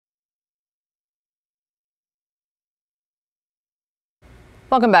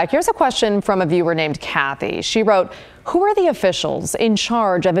Welcome back. Here's a question from a viewer named Kathy. She wrote, who are the officials in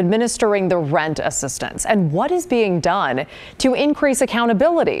charge of administering the rent assistance, and what is being done to increase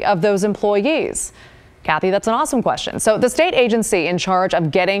accountability of those employees? Kathy, that's an awesome question. So the state agency in charge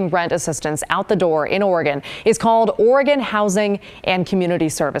of getting rent assistance out the door in Oregon is called Oregon Housing and Community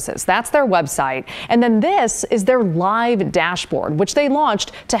Services. That's their website. And then this is their live dashboard, which they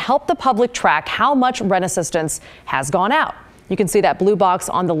launched to help the public track how much rent assistance has gone out. You can see that blue box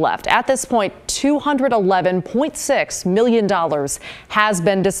on the left. At this point, $211.6 million has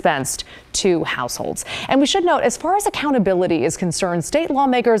been dispensed to households. And we should note, as far as accountability is concerned, state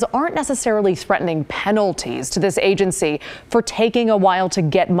lawmakers aren't necessarily threatening penalties to this agency for taking a while to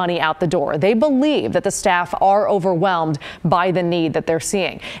get money out the door. They believe that the staff are overwhelmed by the need that they're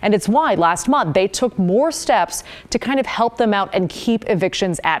seeing. And it's why last month they took more steps to kind of help them out and keep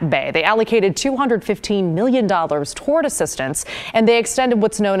evictions at bay. They allocated $215 million toward assistance, and they extended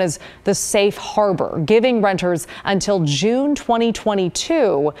what's known as the safe harbor, giving renters until June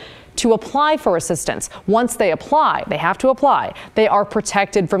 2022 to apply for assistance. Once they apply, they have to apply. They are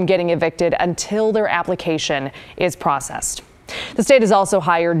protected from getting evicted until their application is processed. The state has also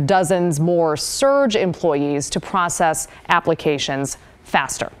hired dozens more surge employees to process applications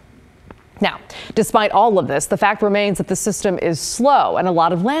faster. Now, despite all of this, the fact remains that the system is slow, and a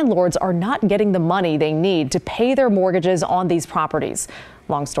lot of landlords are not getting the money they need to pay their mortgages on these properties.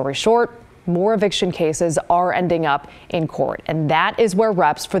 Long story short, more eviction cases are ending up in court, and that is where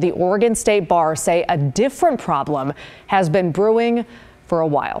reps for the Oregon State Bar say a different problem has been brewing for a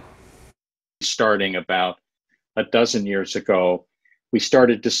while. Starting about a dozen years ago, we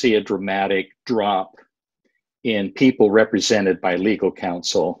started to see a dramatic drop in people represented by legal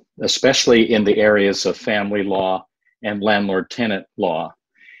counsel, especially in the areas of family law and landlord-tenant law.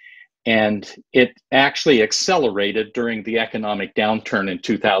 And it actually accelerated during the economic downturn in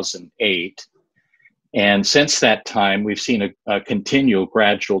 2008. And since that time, we've seen a continual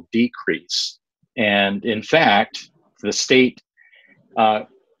gradual decrease. And in fact, the state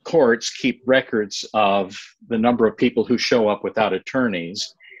courts keep records of the number of people who show up without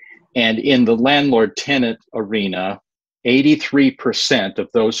attorneys. And in the landlord-tenant arena, 83% of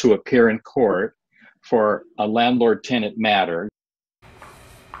those who appear in court for a landlord-tenant matter.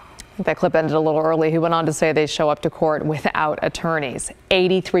 I think that clip ended a little early. He went on to say they show up to court without attorneys.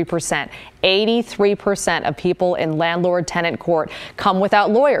 83%. 83% of people in landlord-tenant court come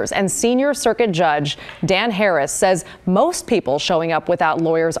without lawyers. And Senior Circuit Judge Dan Harris says most people showing up without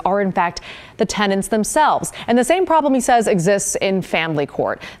lawyers are, in fact, the tenants themselves. And the same problem, he says, exists in family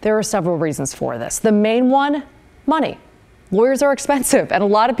court. There are several reasons for this. The main one, money. Lawyers are expensive, and a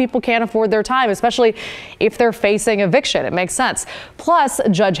lot of people can't afford their time, especially if they're facing eviction. It makes sense. Plus,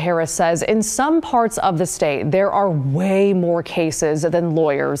 Judge Harris says in some parts of the state, there are way more cases than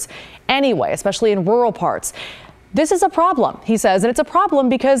lawyers anyway, especially in rural parts. This is a problem, he says, and it's a problem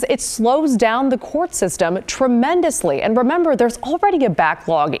because it slows down the court system tremendously. And remember, there's already a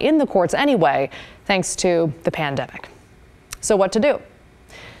backlog in the courts anyway, thanks to the pandemic. So what to do?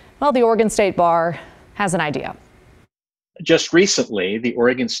 Well, the Oregon State Bar has an idea. Just recently, the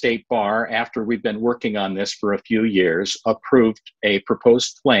Oregon State Bar, after we've been working on this for a few years, approved a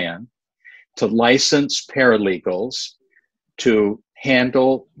proposed plan to license paralegals to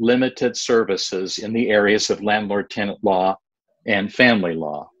handle limited services in the areas of landlord-tenant law and family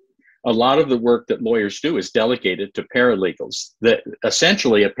law. A lot of the work that lawyers do is delegated to paralegals.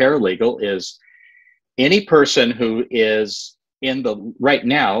 Essentially, a paralegal is any person who is right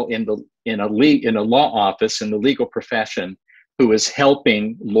now in a law office in the legal profession who is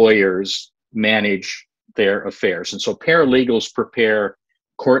helping lawyers manage their affairs. And so paralegals prepare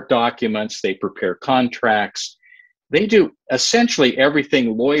court documents, they prepare contracts. They do essentially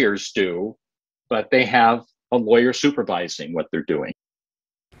everything lawyers do, but they have a lawyer supervising what they're doing.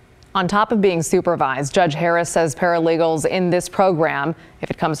 On top of being supervised, Judge Harris says paralegals in this program,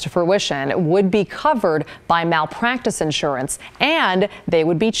 if it comes to fruition, would be covered by malpractice insurance, and they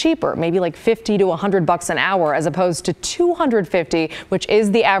would be cheaper, maybe like $50 to $100 an hour, as opposed to $250, which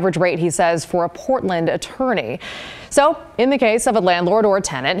is the average rate, he says, for a Portland attorney. So in the case of a landlord or a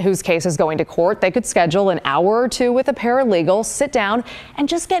tenant whose case is going to court, they could schedule an hour or two with a paralegal, sit down and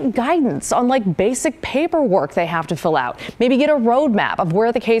just get guidance on like basic paperwork they have to fill out, maybe get a roadmap of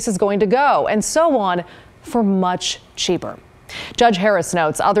where the case is going to go, and so on, for much cheaper. Judge Harris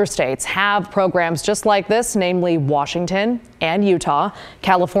notes other states have programs just like this, namely Washington and Utah.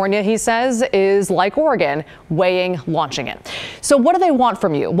 California, he says, is like Oregon, weighing launching it. So what do they want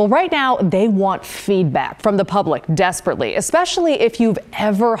from you? Well, right now, they want feedback from the public desperately, especially if you've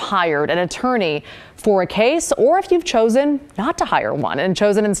ever hired an attorney for a case or if you've chosen not to hire one and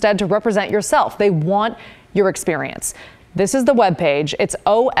chosen instead to represent yourself. They want your experience. This is the webpage. It's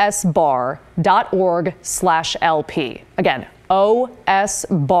osbar.org/LP. Again,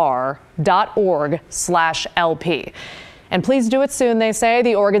 osbar.org/LP. And please do it soon, they say.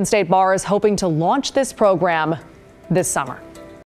 The Oregon State Bar is hoping to launch this program this summer.